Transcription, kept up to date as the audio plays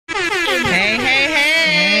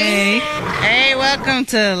Welcome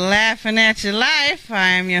to Laughing at Your Life. I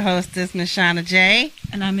am your hostess, Miss Shauna J.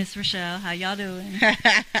 And I'm Miss Rochelle. How y'all doing?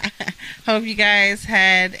 Hope you guys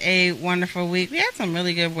had a wonderful week. We had some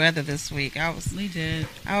really good weather this week. We did.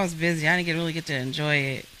 I was busy. I didn't really get to enjoy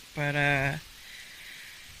it. But,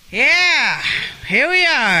 yeah, here we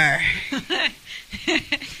are.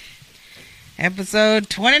 Episode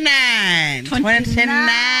 29.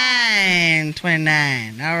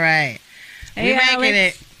 29. All right. Hey,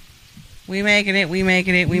 Alex. We making it.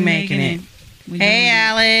 Hey,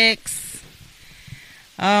 Alex.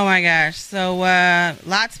 Oh, my gosh. So,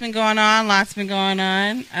 lots been going on. Too much been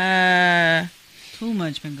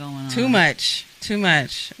going on. Too much.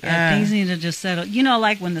 Yeah, things need to just settle. You know,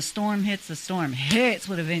 like when the storm hits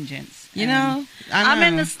with a vengeance. You know, I'm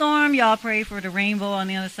in the storm. Y'all pray for the rainbow on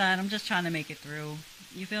the other side. I'm just trying to make it through.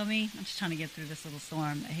 You feel me? I'm just trying to get through this little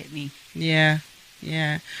storm that hit me. Yeah.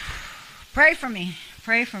 Pray for me.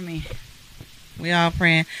 We all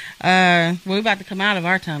praying. We're about to come out of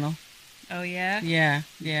our tunnel. Oh, yeah? Yeah.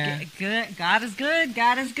 Good. God is good.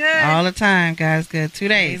 All the time. God is good. 2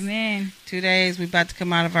 days. Amen. 2 days. We're about to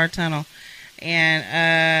come out of our tunnel.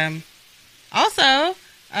 And also,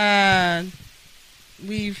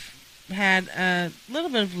 we've had a little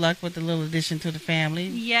bit of luck with a little addition to the family.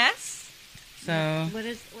 Yes. So, what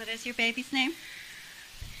is your baby's name?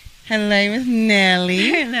 her name is Nellie.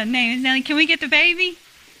 Her name is Nellie. Can we get the baby?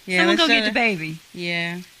 Yeah, Someone go get the baby.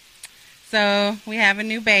 Yeah. So, we have a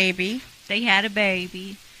new baby. They had a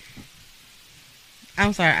baby.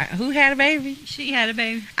 I'm sorry. Who had a baby? She had a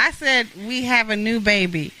baby. I said we have a new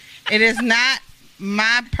baby. It is not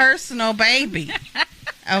my personal baby.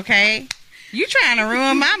 Okay? You trying to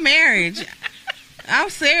ruin my marriage. I'm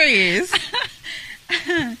serious.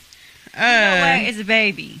 No way, it's a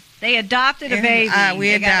baby. They adopted a baby.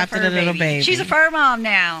 We adopted a little baby. She's a fur mom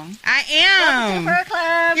now. I am. Welcome to Fur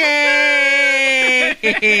Club.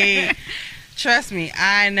 Yay. Trust me,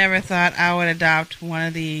 I never thought I would adopt one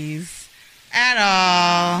of these at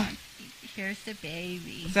all. Here's the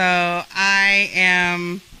baby. So I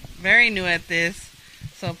am very new at this.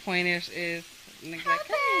 So Pointers is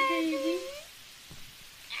neglected. Baby.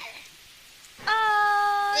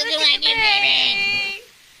 Oh, Look at my new baby.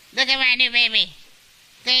 Look at my new baby.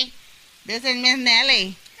 See? This is Miss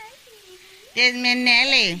Nellie. This is Miss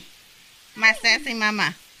Nellie. My sassy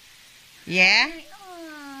mama. Yeah?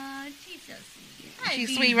 Oh, she's so sweet.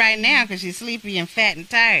 She's sweet right now because she's sleepy and fat and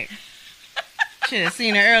tired. Should have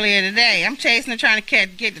seen her earlier today. I'm chasing her trying to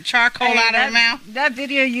get the charcoal out of her mouth. That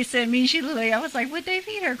video you sent me, I was like, would they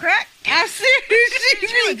feed her crack? I'm serious.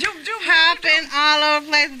 She be hopping all over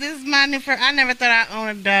the place. This is my new first. I never thought I'd own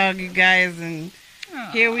a dog, you guys, and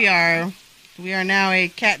here we are. We are now a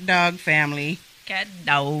cat dog family. Cat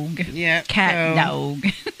dog. Yep. Dog.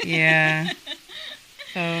 Yeah.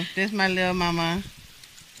 So this is my little mama.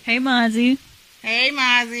 Hey, Mozzie. Hey,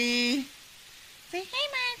 Mozzie. Say hey,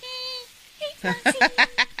 Mozzie. Hey, Mozzie.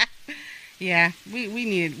 Yeah, we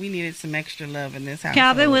needed some extra love in this house.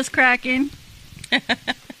 Calvin was cracking.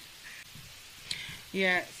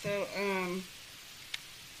 Yeah. So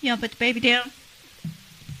You want to put the baby down?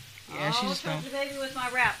 Yeah, she just the baby with my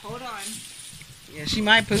wrap. Hold on. Yeah, she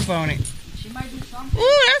might poop on it. She might do something.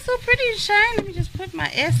 Ooh, that's so pretty and shiny. Let me just put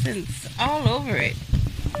my essence all over it.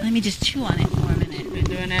 Let me just chew on it for a minute. Been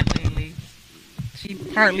doing that lately. She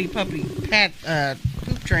partly poop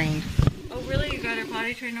trained. Oh, really? You got her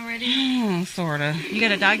potty trained already? Sorta. You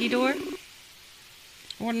got a doggy door?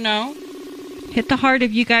 Well, no. Hit the heart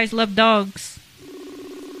if you guys love dogs.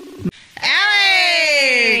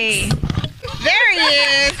 Alex! There he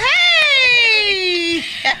is. Hey!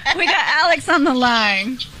 We got Alex on the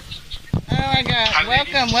line. Oh my God!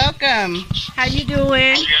 Welcome. How you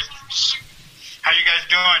doing? How you guys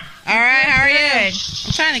doing? All right. How are you? Good.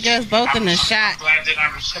 I'm trying to get us both in the shot. I'm glad that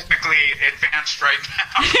I'm technically advanced right now.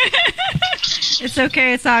 It's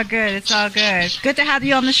okay. It's all good. Good to have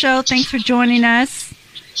you on the show. Thanks for joining us.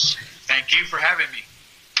 Thank you for having me.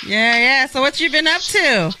 Yeah. So what you been up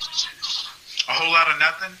to? A whole lot of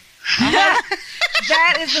nothing.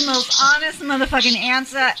 That is the most honest motherfucking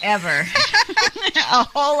answer ever. A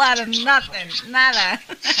whole lot of nothing. Nada.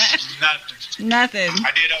 Nothing.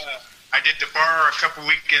 I did the bar a couple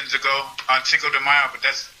weekends ago on Cinco de Mayo, but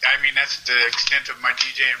that's the extent of my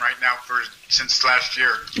DJing right now since last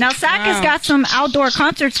year. Now SAC has got some outdoor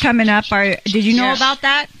concerts coming up. Did you know about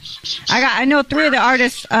that? I know 3 of the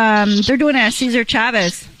artists. They're doing it at Cesar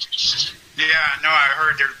Chavez. Yeah, no, I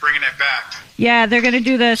heard they're bringing it back. Yeah, they're going to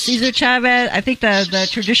do the Cesar Chavez, I think the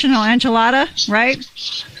traditional enchilada, right?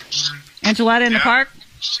 Enchilada in the park.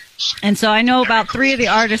 And so I know about 3 of the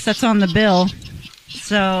artists that's on the bill.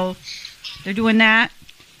 So they're doing that.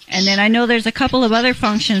 And then I know there's a couple of other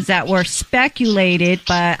functions that were speculated,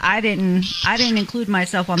 but I didn't include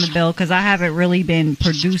myself on the bill because I haven't really been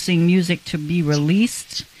producing music to be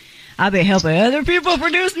released. I've been helping other people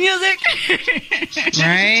produce music.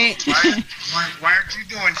 Right? Why aren't you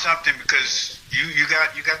doing something? Because you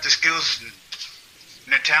got the skills and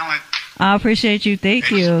the talent. I appreciate you.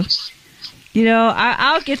 Thank you. You know,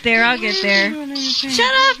 I'll get there. Shut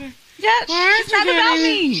up. Yeah, it's not about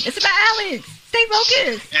me. It's about Alex. Stay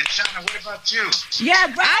focused. And Shauna, what about you? Yeah,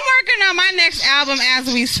 bro. I'm working on my next album as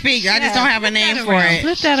we speak. I just don't have a name for it.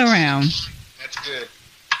 Flip that around. That's good.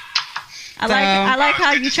 I like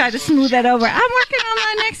how you try to smooth that over. I'm working on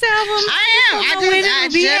my next album.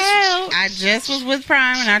 I just was with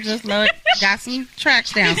Prime and I just got some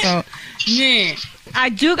tracks down. So, yeah. I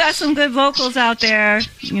do got some good vocals out there.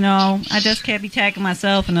 You know, I just can't be tagging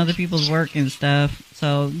myself and other people's work and stuff.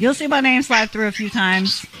 So you'll see my name slide through a few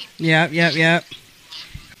times. Yep.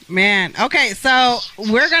 Man, okay, so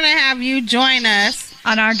we're going to have you join us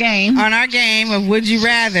on our game of Would You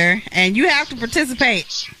Rather, and you have to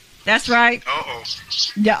participate. That's right. Uh-oh.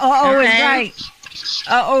 Yeah, uh-oh is right.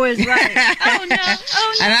 Uh-oh is right. Oh, no.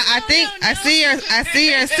 And I think I see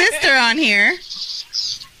your sister on here.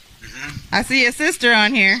 I see your sister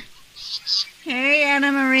on here. Hey,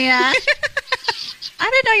 Anna Maria. I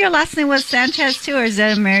didn't know your last name was Sanchez, too, or is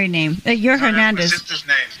that a married name? You're Hernandez. That's my sister's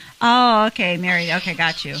name. Oh, okay, married. Okay,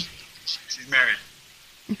 got you. She's married.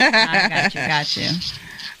 Got you.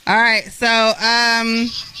 All right, so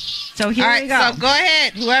here we go. So go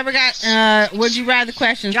ahead. Whoever got Would You Rather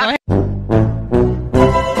questions, go ahead.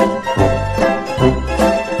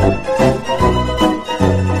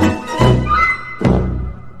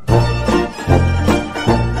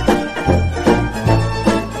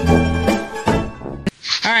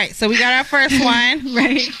 All right, so we got our first one.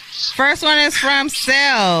 Right. First one is from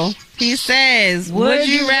Cell. He says, Would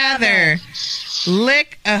you rather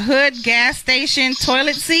lick a hood gas station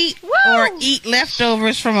toilet seat or eat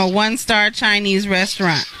leftovers from a one-star Chinese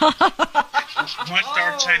restaurant?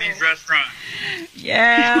 One-star Chinese restaurant.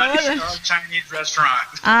 Yeah. One-star Chinese restaurant.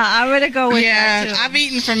 I'm going to go with that, too. I've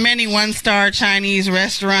eaten from many one-star Chinese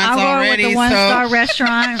restaurants already. With the one-star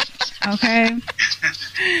restaurant. Okay.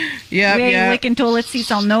 Yep. We ain't licking toilet seats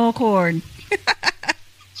on no accord.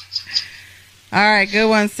 All right, good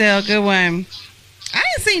one, Sil. Good one. I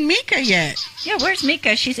ain't seen Mika yet. Yeah, where's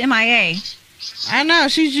Mika? She's MIA. I know.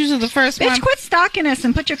 She's usually the first one. Bitch, quit stalking us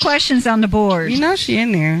and put your questions on the board. You know she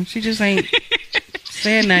in there. She just ain't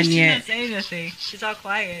saying nothing yet. She didn't say anything. She's all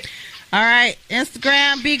quiet. All right,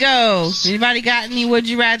 Instagram, Bigo. Anybody got any Would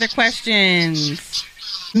You Rather questions?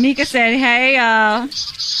 Mika said, hey, y'all.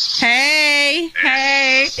 Hey.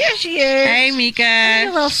 There she is. Hey, Mika.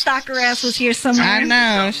 Your little stalker ass was here somewhere. I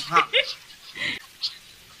know.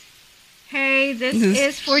 Hey, this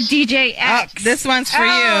is for DJ X. Oh, this one's for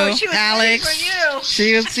you, she was Alex. For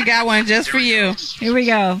you. She got one just for you. Here we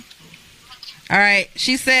go. All right.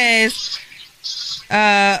 She says,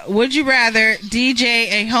 would you rather DJ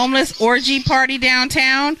a homeless orgy party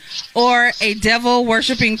downtown or a devil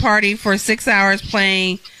worshiping party for 6 hours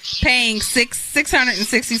paying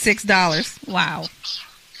 $666? Wow.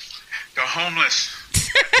 The homeless.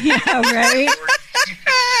 Yeah, right?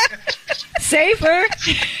 Safer.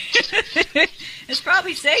 It's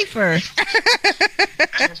probably safer. I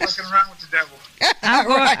ain't fucking around with the devil.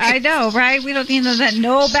 Right. I know, right? We don't need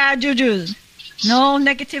no bad juju. No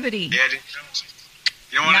negativity. Yeah,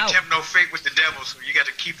 you don't want to tempt no fate with the devil, so you got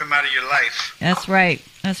to keep him out of your life. That's right.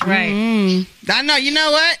 Mm-hmm. I know. You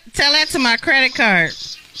know what? Tell that to my credit card.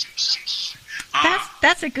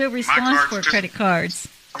 That's a good response for credit cards.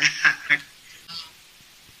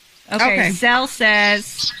 Okay. Cell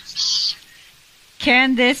says,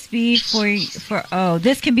 can this be for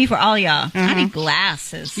this can be for all y'all. I need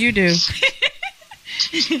glasses. You do.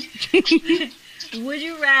 Would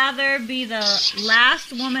you rather be the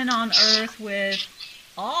last woman on earth with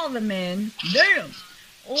all the men,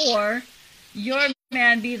 or your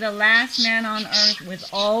man be the last man on earth with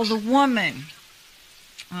all the women?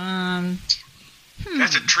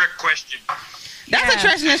 That's a trick question. That's a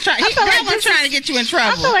question that's trying. That one's trying to get you in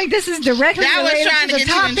trouble. I feel like this is directly related to the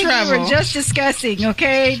topic we were just discussing,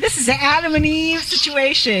 okay? This is an Adam and Eve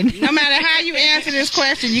situation. No matter how you answer this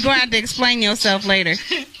question, you're going to have to explain yourself later.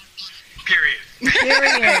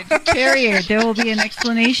 Period. There will be an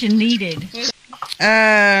explanation needed.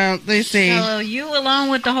 Let's see. So, you alone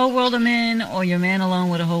with the whole world of men, or your man alone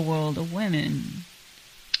with a whole world of women?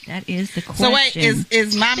 That is the question. So wait,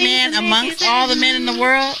 is my man amongst all the men in the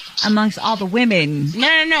world? Amongst all the women. No.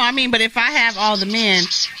 I mean, but if I have all the men,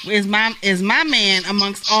 is my man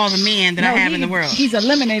amongst all the men that I have in the world? He's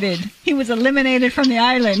eliminated. He was eliminated from the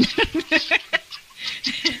island.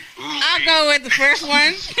 I'll go with the first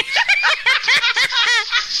one.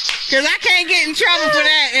 Because I can't get in trouble for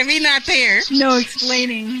that if he's not there. No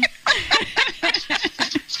explaining.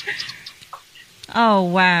 Oh,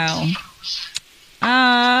 wow.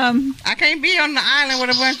 I can't be on the island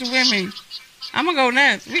with a bunch of women. I'm going to go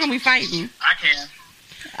nuts. We're going to be fighting. I can.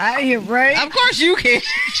 Right? Of course you can.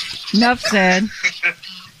 Enough said.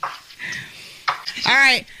 All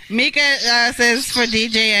right. Mika says for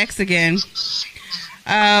DJ X again.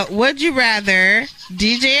 Would you rather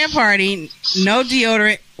DJ a party, no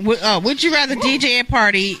deodorant? Would you rather DJ a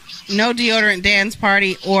party, no deodorant dance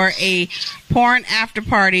party, or a porn after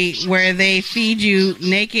party where they feed you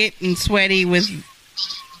naked and sweaty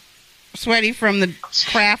from the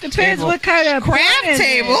craft Depends table? what kind of craft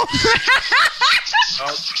table.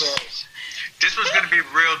 Okay. This was going to be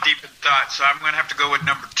real deep in thought, so I'm going to have to go with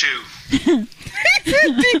number 2.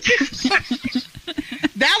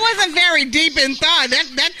 That wasn't very deep in thought.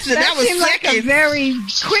 That was seemed like second. a very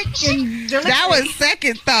quick and deliberate. That was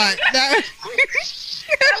second thought. That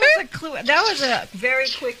was a clue. That was a very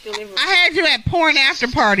quick delivery. I had you at porn after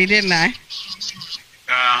party, didn't I?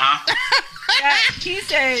 Uh-huh. Yeah,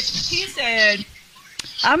 he said,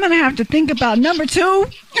 I'm going to have to think about number 2.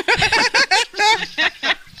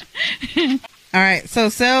 All right. So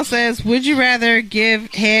Sel says, would you rather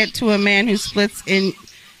give head to a man who spits in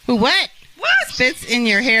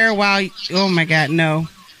your hair while oh my god, no.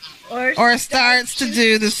 Or starts to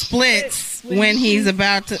do the splits when he's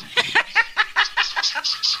about to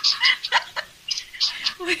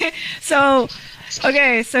So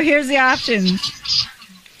here's the options.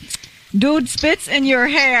 Dude spits in your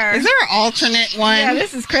hair. Is there an alternate one? Yeah,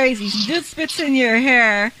 this is crazy. Dude spits in your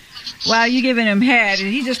hair while you giving him head,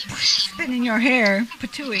 and he just spitting in your hair.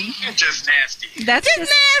 Patooey. Just nasty. That's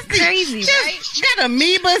just nasty. Crazy, right? Got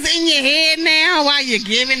amoebas in your head now while you're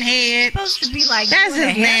giving head. It's supposed to be like that's doing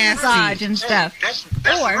just a hair nasty. massage and stuff. That's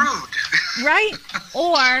Or- rude. Right?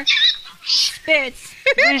 Or spits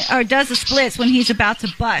or does the splits when he's about to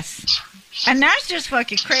bust. And that's just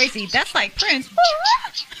fucking crazy. That's like Prince.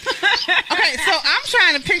 Okay, so I'm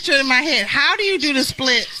trying to picture it in my head. How do you do the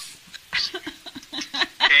splits? And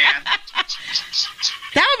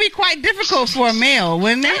That would be quite difficult for a male,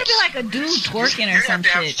 wouldn't That it? would be like a dude twerking you or have some to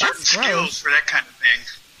have shit. certain That's skills gross. for that kind of thing.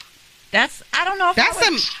 I don't know if That's I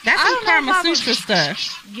would, some I don't know Kama if I would- Sutra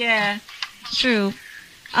stuff. Yeah, true.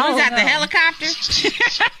 What is that, the know. helicopter?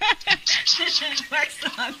 Wax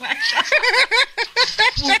on, wax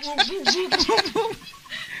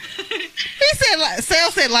He said,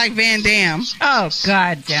 Sal said like Van Damme. Oh,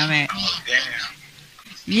 God damn it. Damn.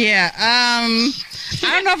 Yeah, I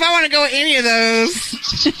don't know if I want to go with any of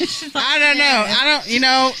those. I don't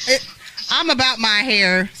know. I'm about my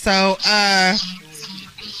hair, so, I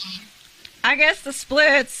guess the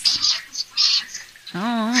splits.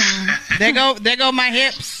 Oh. there go my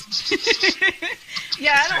hips.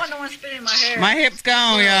 Yeah, I don't want no one spitting in my hair. My hips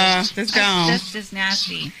gone, y'all. It's gone. That's just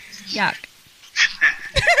nasty. Yuck.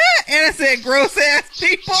 Anna said gross ass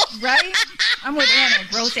people. Right? I'm with Anna.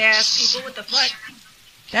 Gross ass people. What the fuck?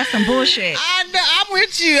 That's some bullshit. I'm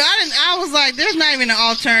with you. I was like, there's not even an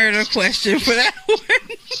alternative question for that one.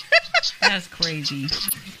 That's crazy.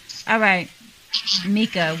 All right.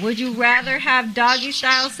 Mika, would you rather have doggy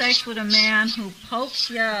style sex with a man who pokes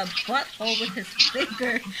your butthole with his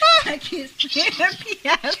finger like he's playing a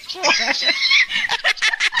PS4?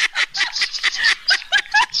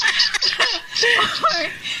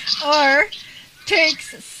 or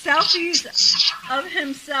takes selfies of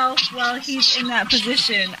himself while he's in that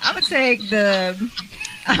position? I would take the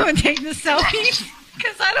selfies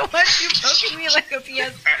because I don't want you poking me like a PS4. Yeah,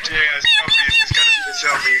 selfies. It's got to be the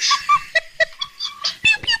selfies.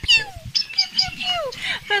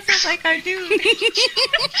 That sounds like our dude. What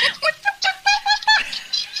the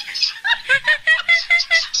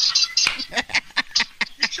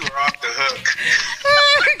You two are off the hook.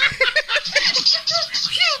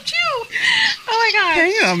 Pew, pew. Oh my god. Can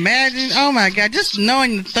you imagine? Oh my god, just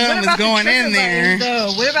knowing the thumb is going in there.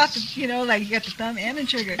 Though? What about the, like you got the thumb and the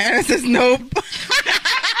trigger? And it says nope.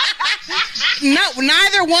 No,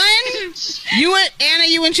 neither one. You would, Anna,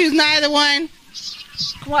 you wouldn't choose neither one.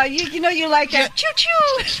 Well, you like that. Choo choo.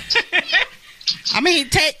 I mean,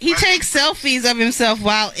 he takes selfies of himself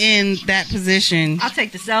while in that position. I'll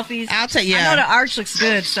take the selfies. I'll take, I know yeah. the arch looks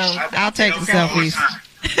good, so I'll take the selfies.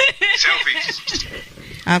 Selfies.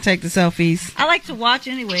 I'll take the selfies. I like to watch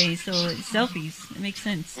anyway, so it's selfies. It makes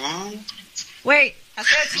sense. Ooh. Wait, I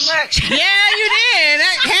said too much. Yeah, you did.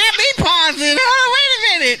 That had me pausing. Oh, wait a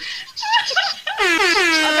minute.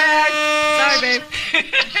 My bad. Sorry, babe.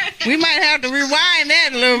 We might have to rewind that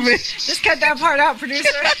a little bit. Just cut that part out, producer.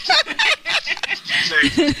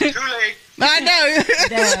 Too late. I know.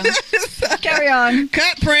 Damn. Carry on.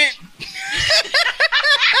 Cut print.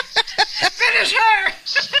 Finish her.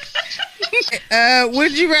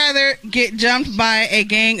 Would you rather get jumped by a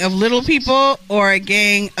gang of little people or a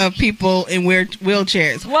gang of people in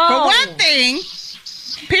wheelchairs? Whoa. For one thing,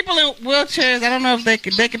 people in wheelchairs, I don't know if they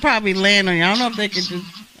could probably land on you. I don't know if they could just,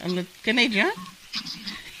 can they jump?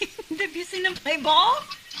 Have you seen them play ball?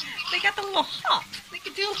 They got the little hop. They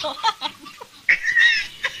could do a little hop.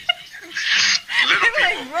 Little They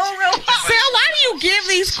like people. roll, roll, hop. Sal, why do you give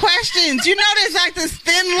these questions? You know there's like this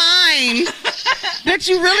thin line that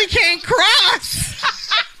you really can't cross.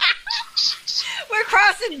 We're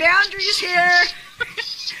crossing boundaries here.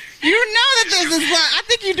 You know that this is why. I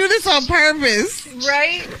think you do this on purpose.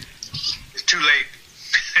 Right? It's too late.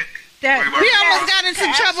 That, We almost got into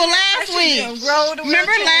trouble last week.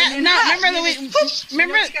 Remember the week?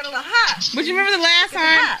 Remember? Got a little hot. But you remember the last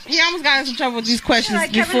time? He almost got in some trouble with these questions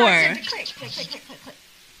Like Kevin before. Hart said, click, click, click, click, click, click.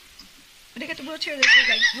 But they got the wheelchair that goes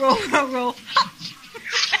like roll, roll, roll.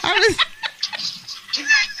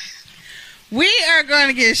 We are going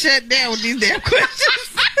to get shut down with these damn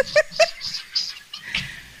questions.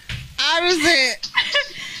 I was it.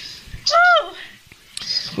 Woo.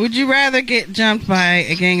 Would you rather get jumped by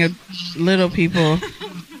a gang of little people?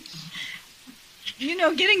 You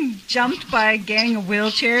know, getting jumped by a gang of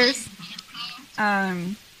wheelchairs.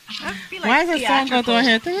 That'd be like Why is that song go through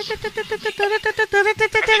theatrical. here?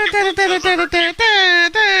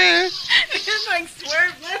 It's like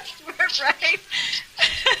swerve left, swerve right.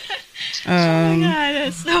 Oh Um, my god,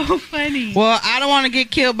 that's so funny. well, I don't want to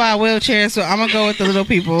get killed by a wheelchair, so I'm gonna go with the little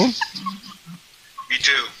people. Me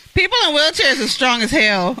too. People in wheelchairs are strong as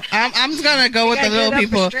hell. I'm just gonna go with the Got little that upper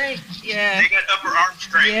people. strength. Yeah. They got upper arm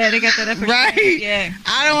strength. Yeah, they got that upper Right? strength. Yeah.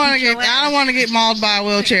 I don't want to get mauled by a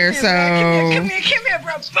wheelchair. Come here, So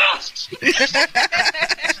bro.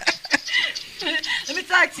 Let me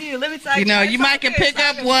talk to you. you know, you might can pick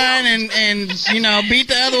up one and you know beat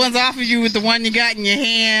the other ones off of you with the one you got in your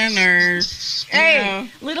hand, or Hey, you know.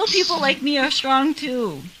 little people like me are strong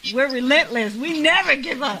too. We're relentless. We never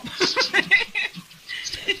give up.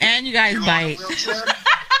 And you guys You bite. want a wheelchair?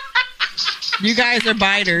 You guys are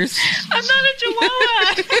biters. I'm not a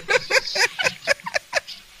chihuahua.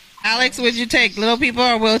 Alex, would you take little people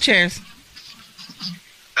or wheelchairs?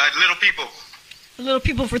 Little people. Little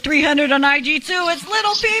people for 300 on IG too. It's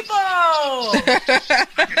little people.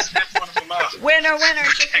 Snap one of them up. Winner, winner,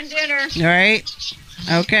 chicken dinner. All right.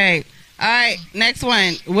 Okay. All right. Next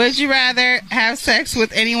one. Would you rather have sex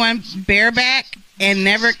with anyone bareback and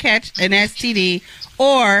never catch an STD,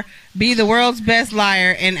 or be the world's best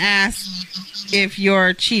liar and ask if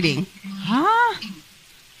you're cheating? Huh?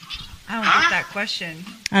 I don't get that question.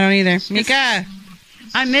 I don't either. Mika.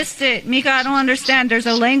 I missed it. Mika, I don't understand. There's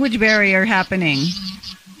a language barrier happening.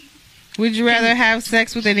 Would you rather have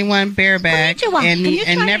sex with anyone bareback What did you want? and Can you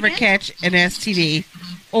try never again? catch an STD,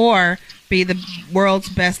 or be the world's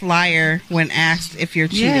best liar when asked if you're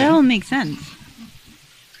cheating? Yeah, that don't make sense.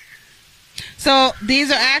 So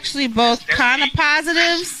these are actually both kind of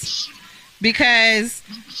positives, because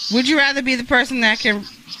would you rather be the person that can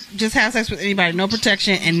just have sex with anybody, no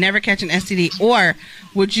protection, and never catch an STD, or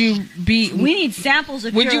would you be? We need samples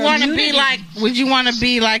of Would your you want to be immunity. like? Would you want to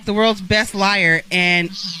be like the world's best liar, and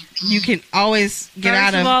you can always get First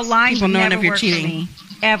out of all, of lying people knowing never if you're worked for cheating? me.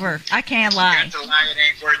 Ever. I can't You lie. have to lie. It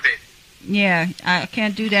ain't worth it. Yeah, I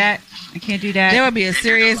can't do that. I can't do that. There would be a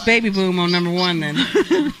serious baby boom on number one then.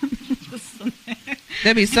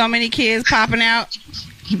 There'd be so many kids popping out.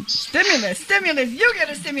 Stimulus. You get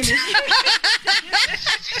a stimulus.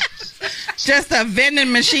 Just a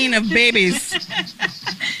vending machine of babies.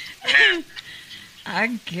 I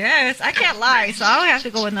guess. I can't lie, so I'll have to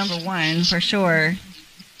go with number one for sure. Me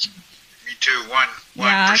too. One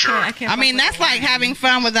Yeah, for I sure. can't. I mean, that's like having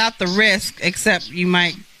fun without the risk, except you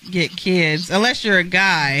might get kids, unless you're a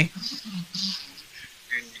guy.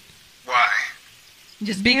 And why?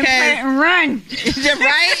 just because- implant and run.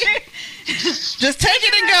 Right? Just take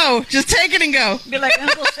it and go. Just take it and go. Be like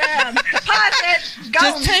Uncle Sam. Deposit. Go.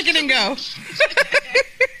 Just take it and go.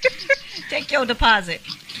 Take your deposit.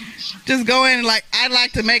 Just go in like, I'd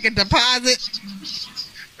like to make a deposit.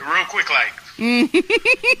 Real quick, like.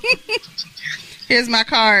 Here's my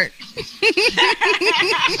card.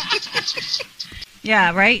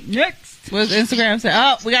 Yeah, right? Next. What's Instagram say?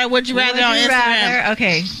 Oh, we got Would You Rather on Instagram.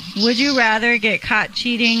 Okay. Would you rather get caught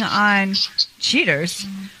cheating on cheaters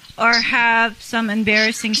or have some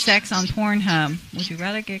embarrassing sex on Pornhub? Would you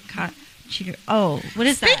rather get caught cheating? Oh, what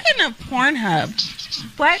is that? Speaking of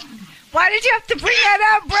Pornhub, What? Why did you have to bring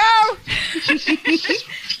that up, bro?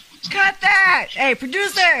 Cut that. Hey,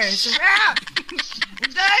 producer, it's a wrap. We're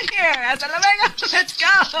done here. Hasta luego. Let's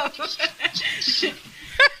go.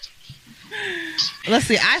 let's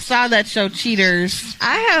see. I saw that show, Cheaters.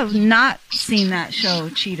 I have not seen that show,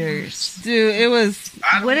 Cheaters. Dude, it was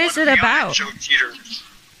I don't What is wanna it be on about? that show, cheaters.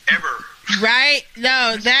 Ever. right.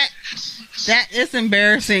 No, that is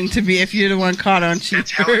embarrassing to be if you're the one caught on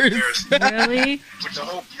Cheaters. That's hella embarrassing. Really? With the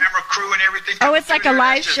whole camera crew and everything. Oh, it's like a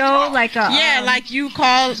live show, like a Yeah, like you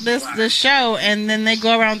call the show, and then they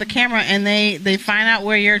go around the camera and they find out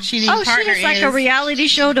where your cheating Oh, partner shit! It's like is. a reality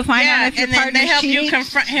show to find out if your and then they partner's help cheating. you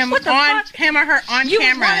confront him What the on fuck? him or her on You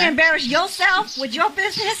camera. want to embarrass yourself with your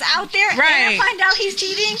business out there Right. and find out he's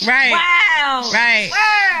cheating? Right. Wow. Right.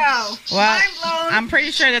 Wow. Well, Mind blown. I'm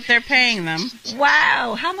pretty sure that they're paying them.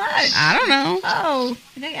 Wow. How much? I don't know. Oh,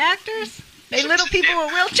 are they actors? They little people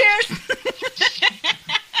with wheelchairs?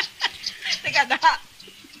 They got the hot.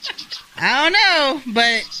 I don't know,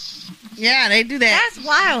 but yeah, they do that. That's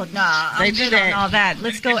wild. Nah, They I'm do good that. on all that.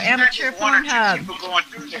 Let's go amateur One or two Pornhub. people going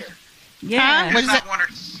through there. Yeah. What There's is not it? one or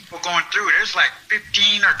two people going through. There's like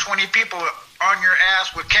 15 or 20 people on your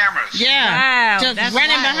ass with cameras. Yeah, Wow, just that's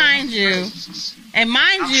running wild. behind you. And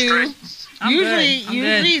mind I'm you, straight. I'm usually good.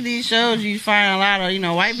 I'm good. these shows you find a lot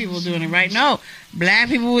of white people doing it. Right? No, black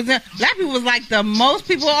people was like the most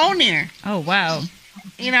people on there. Oh, wow.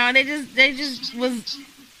 They just was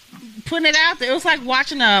putting it out there. It was like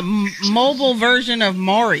watching a mobile version of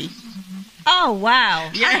Maury. Oh, wow.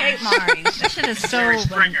 Yeah. I hate Mari. That shit is so Jerry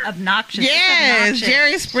Springer. obnoxious. It's Yes, obnoxious.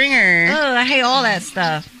 Jerry Springer. Oh, I hate all that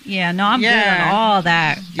stuff. Yeah, no, I'm good Yeah. on all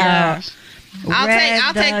that. Yeah. I'll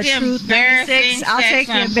Red, take the Truth embarrassing 96. I'll sex take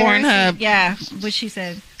the on embarrassing. Pornhub. Yeah, what she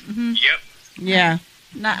said. Yep. Yeah.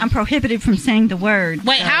 I'm prohibited from saying the word.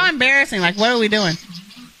 Wait, so. how embarrassing? Like, what are we doing?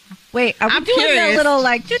 Wait, are we I'm doing curious. a little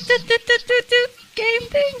like do game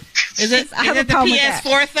thing? Is it I have a the problem with that.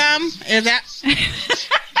 PS4 thumb? Is that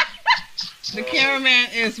the cameraman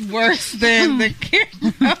is worse than the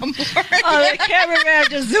camera? Oh, the cameraman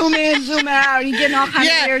just zoom in, zoom out. He getting all kinds of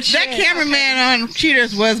Yeah, weird shit. that cameraman on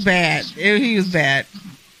Cheaters was bad. He was bad.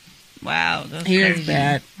 Wow, that's He crazy. was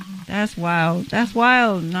bad. That's wild. That's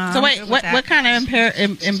wild. Nah, So I'm wait, good with what that. kind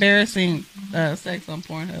of embarrassing sex on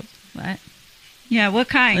Pornhub? What? Yeah, what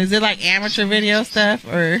kind? Is it like amateur video stuff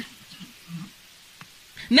or?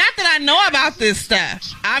 Not that I know about this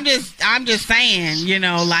stuff. I'm just saying,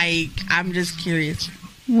 like I'm just curious.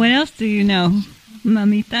 What else do you know,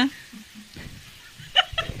 mamita?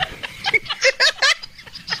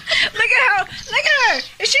 Look at her.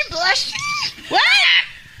 Is she blushing? What?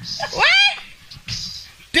 What?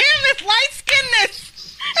 Damn, this light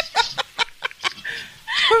skinness.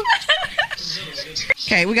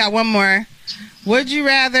 Okay, we got one more. Would you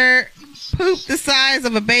rather poop the size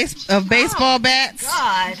of baseball bats?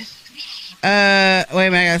 God. Wait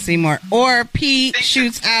a minute, I gotta see more. Or pee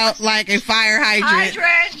shoots out like a fire hydrant.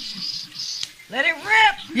 Hydrant. Let it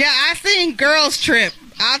rip. Yeah, I seen Girls Trip.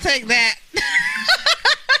 I'll take that.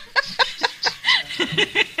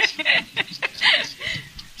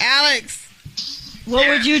 Alex, What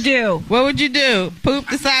would you do? what would you do? Poop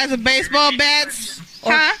the size of baseball bats?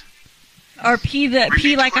 Or- Huh? Or pee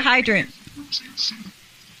like a hydrant?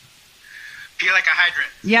 Pee like a hydrant.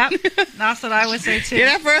 Yep. That's what I would say too. Yeah,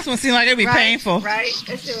 that first one seemed like it'd be painful. Right?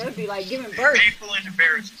 It would be like giving birth. Painful and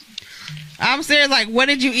embarrassing. I'm serious, like, what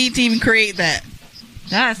did you eat to even create that?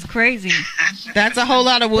 That's crazy. That's a whole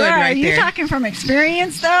lot of wood Bruh, right you there. talking from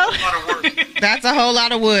experience though? A lot of work. That's a whole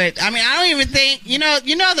lot of wood. I mean, I don't even think,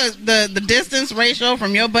 the distance ratio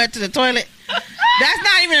from your butt to the toilet, that's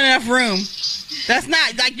not even enough room. That's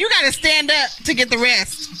not, like, you got to stand up to get the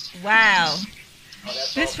rest. Wow.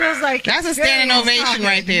 This feels like That's a standing experience ovation talking.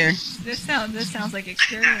 right there. This sounds like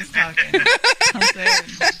experience talking. I'm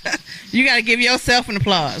good. You got to give yourself an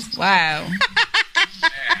applause. Wow.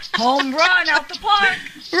 Home run out the park.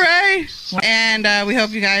 Right. And we hope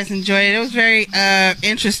you guys enjoyed it. It was very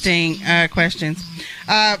interesting questions.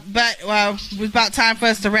 But it was about time for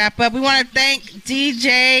us to wrap up. We want to thank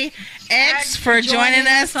DJ X for joining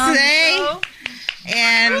us on the today. show.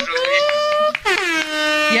 And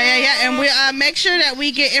yeah. And we make sure that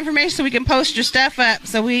we get information so we can post your stuff up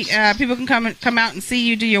so we people can come out and see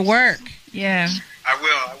you do your work. Yeah. I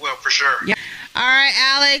will for sure. Yeah. All right,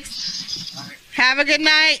 Alex. Have a good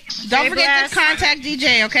night. Don't Stay forget blessed. to contact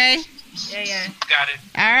DJ, okay? Yeah. Got it.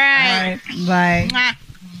 All right. All right. Bye. Mwah.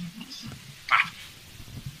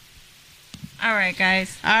 All right,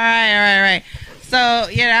 guys. All right. So,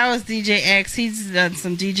 yeah, that was DJ X. He's done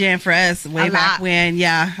some DJing for us way back when.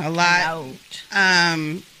 Yeah, a lot.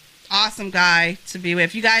 Awesome guy to be with.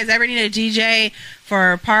 If you guys ever need a DJ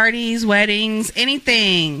for parties, weddings,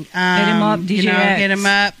 anything, hit him up, DJ X. Hit him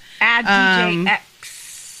up. Add DJ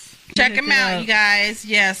X. Check him out, you guys.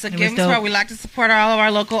 Yeah, so give him support. We like to support all of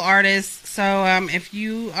our local artists. So if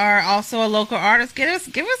you are also a local artist, give us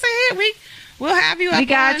a hit. We'll have you up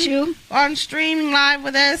on streaming live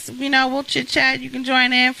with us. We'll chit chat. You can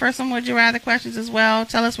join in for some Would You Rather questions as well.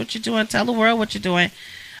 Tell us what you're doing. Tell the world what you're doing.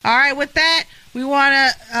 All right, with that, we want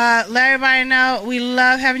to let everybody know we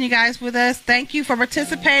love having you guys with us. Thank you for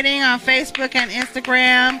participating on Facebook and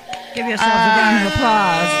Instagram. Give yourself a round of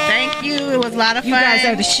applause. Thank you. It was a lot of fun. You guys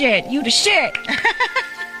are the shit. You the shit.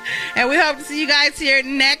 And we hope to see you guys here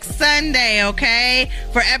next Sunday, okay?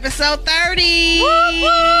 For episode 30. Woo-hoo!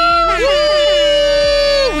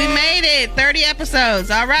 We made it. 30 episodes.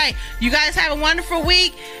 All right. You guys have a wonderful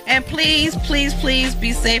week. And please, please, please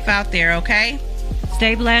be safe out there, okay?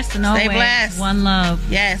 Stay blessed and always stay blessed. One love.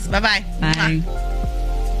 Yes. Bye-bye. Bye.